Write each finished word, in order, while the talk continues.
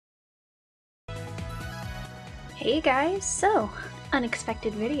Hey guys, so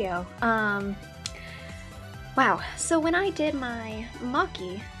unexpected video. Wow. So when I did my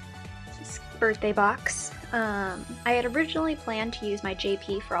Maki birthday box, I had originally planned to use my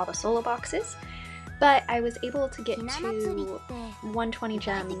JP for all the solo boxes, but I was able to get to 120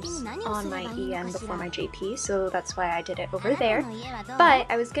 gems on my EN before my JP, so that's why I did it over there. But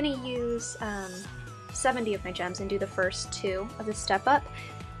I was gonna use 70 of my gems and do the first two of the step up,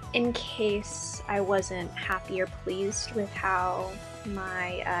 in case I wasn't happy or pleased with how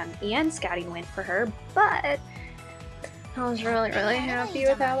my EN scouting went for her, but I was really happy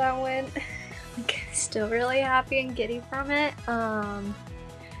with how that went. Like, still really happy and giddy from it.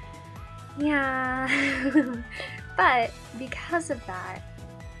 Yeah. But because of that,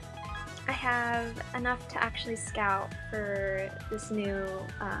 I have enough to actually scout for this new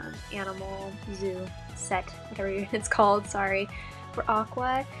animal zoo set, whatever it's called, sorry, for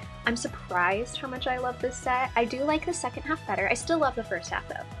Aqua. I'm surprised how much I love this set. I do like the second half better. I still love the first half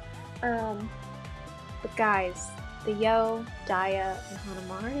though. But guys, the Yo, Daya, and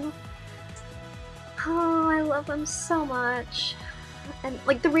Hanamaru, oh, I love them so much. And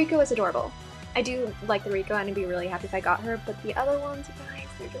like the Rico is adorable. I do like the Rico and I'd be really happy if I got her, but the other ones, guys,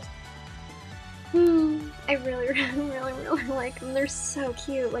 they're just I really like them. They're so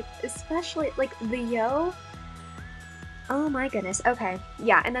cute. Like, especially like the Yo. Oh my goodness. Okay.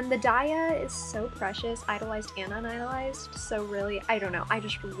 Yeah, and then the Daya is so precious, idolized and unidolized. So really, I don't know. I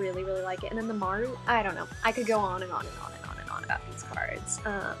just really like it. And then the Maru, I don't know. I could go on and on and on and on and on about these cards.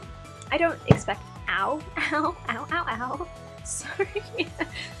 I don't expect ow. Sorry.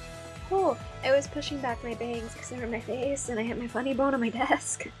 Oh, I was pushing back my bangs because they were in my face and I hit my funny bone on my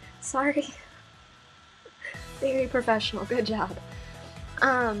desk. Sorry. Very professional. Good job.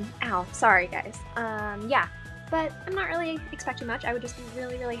 Ow. Sorry, guys. Yeah. But I'm not really expecting much. I would just be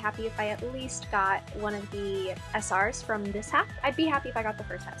really happy if I at least got one of the SRs from this half. I'd be happy if I got the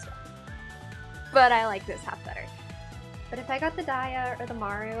first half still. But I like this half better. But if I got the Daya or the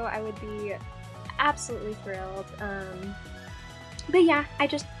Maru, I would be absolutely thrilled. But yeah, I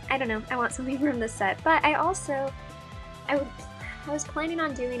don't know. I want something from this set. But I also, I was planning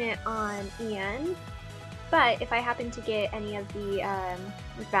on doing it on EN. But if I happen to get any of the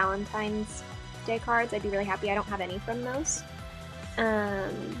Valentine's Day cards, I'd be really happy. I don't have any from those.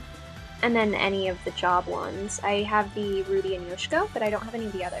 And then any of the job ones. I have the Ruby and Yoshiko, but I don't have any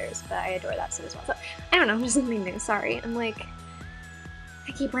of the others, but I adore that set as well. So, I don't know, I'm just something new. Sorry. I'm like,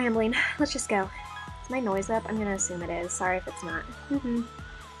 I keep rambling. Let's just go. Is my noise up? I'm gonna assume it is. Sorry if it's not.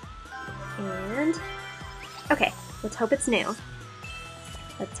 And, okay, let's hope it's new.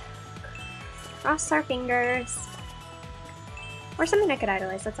 Let's cross our fingers. Or something I could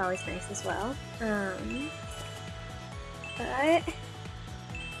idolize, that's always nice as well. But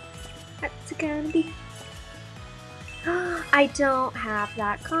what's it gonna be? I don't have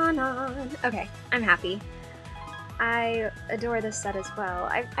that Kanon. Okay, I'm happy. I adore this set as well.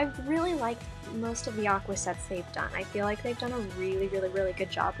 I've really liked most of the Aqua sets they've done. I feel like they've done a really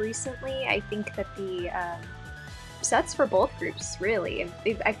good job recently. I think that the sets for both groups, really,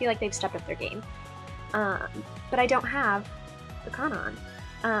 I feel like they've stepped up their game. But I don't have the Kanon.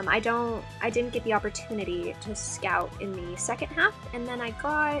 I didn't get the opportunity to scout in the second half, and then I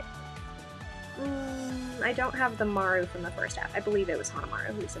got, I don't have the Maru from the first half. I believe it was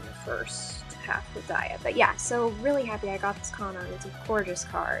Hanamaru who's in the first half with Daya, but yeah, so really happy I got this Kanon. It's a gorgeous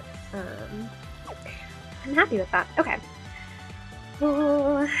card. I'm happy with that. Okay.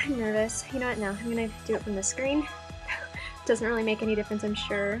 Oh, I'm nervous. You know what, no, I'm gonna do it from the screen. Doesn't really make any difference, I'm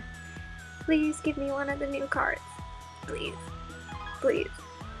sure. Please give me one of the new cards. Please. Please.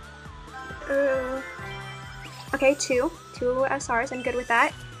 Okay, two SRs, I'm good with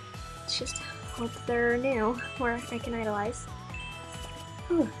that. Let's just hope they're new, or I can idolize.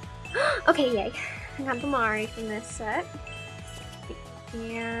 Ooh. Okay, yay. I got the Mari from this set.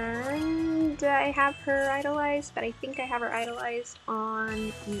 And I have her idolized, but I think I have her idolized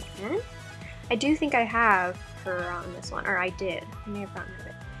on EN? I do think I have her on this one, or I did. I may have gotten rid of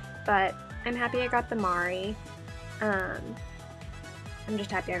it. But I'm happy I got the Mari. I'm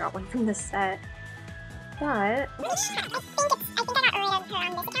just happy I got one from this set. But I think I got her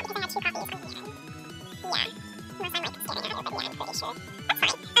on this account because I had 2 copies on the end. Yeah. Unless I'm like staring at it, but yeah, I'm pretty sure.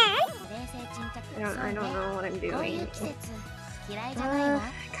 That's fine. I don't know what I'm doing. I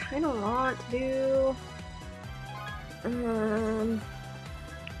kinda want to do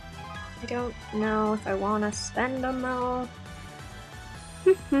I don't know if I wanna spend them though.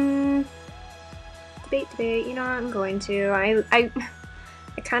 Debate, you know, I'm going to. I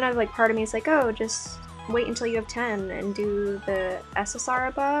kind of like, part of me is like, oh, just wait until you have 10 and do the SSR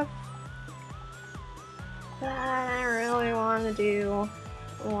above. But I really want to do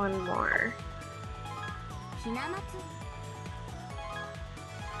one more.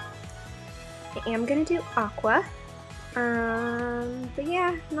 I am gonna do Aqua. But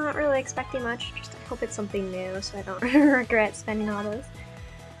yeah, not really expecting much. Just I hope it's something new so I don't regret spending all those.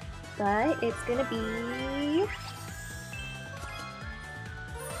 But it's gonna be...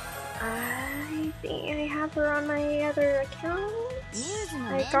 I think I have her on my other account.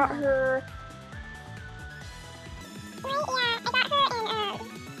 I got her...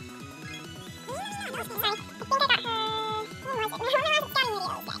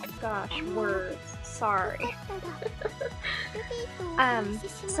 Gosh, words. Sorry.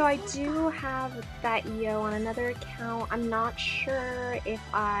 So I do have that EO on another account. I'm not sure if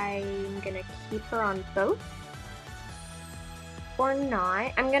I'm gonna keep her on both or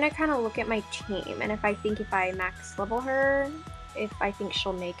not. I'm gonna kind of look at my team, and if I max level her, if I think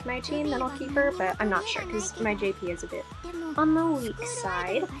she'll make my team, then I'll keep her, but I'm not sure because my JP is a bit on the weak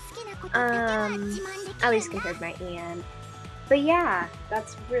side. At least compared to my EN. But yeah,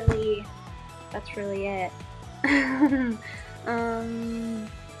 that's really it.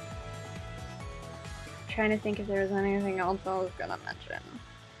 Trying to think if there was anything else I was gonna mention.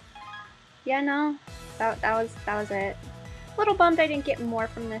 Yeah, no, that was it. A little bummed I didn't get more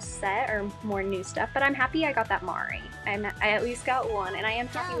from this set or more new stuff, but I'm happy I got that Mari. I at least got one, and I am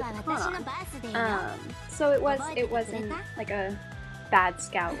happy with the Kana. So it wasn't like a bad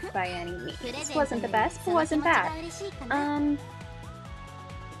scout by any means. It wasn't the best, but wasn't bad.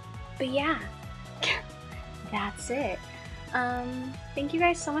 But yeah, that's it. Thank you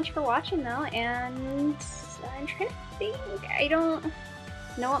guys so much for watching though, and I'm trying to think. I don't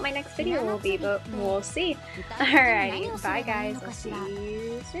know what my next video will be, but we'll see. Alrighty, bye guys. I'll see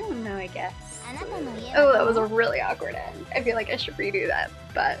you soon, I guess. Oh, that was a really awkward end. I feel like I should redo that,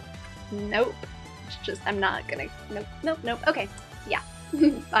 but nope. It's just, I'm not gonna, nope. Okay, yeah.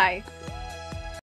 Bye.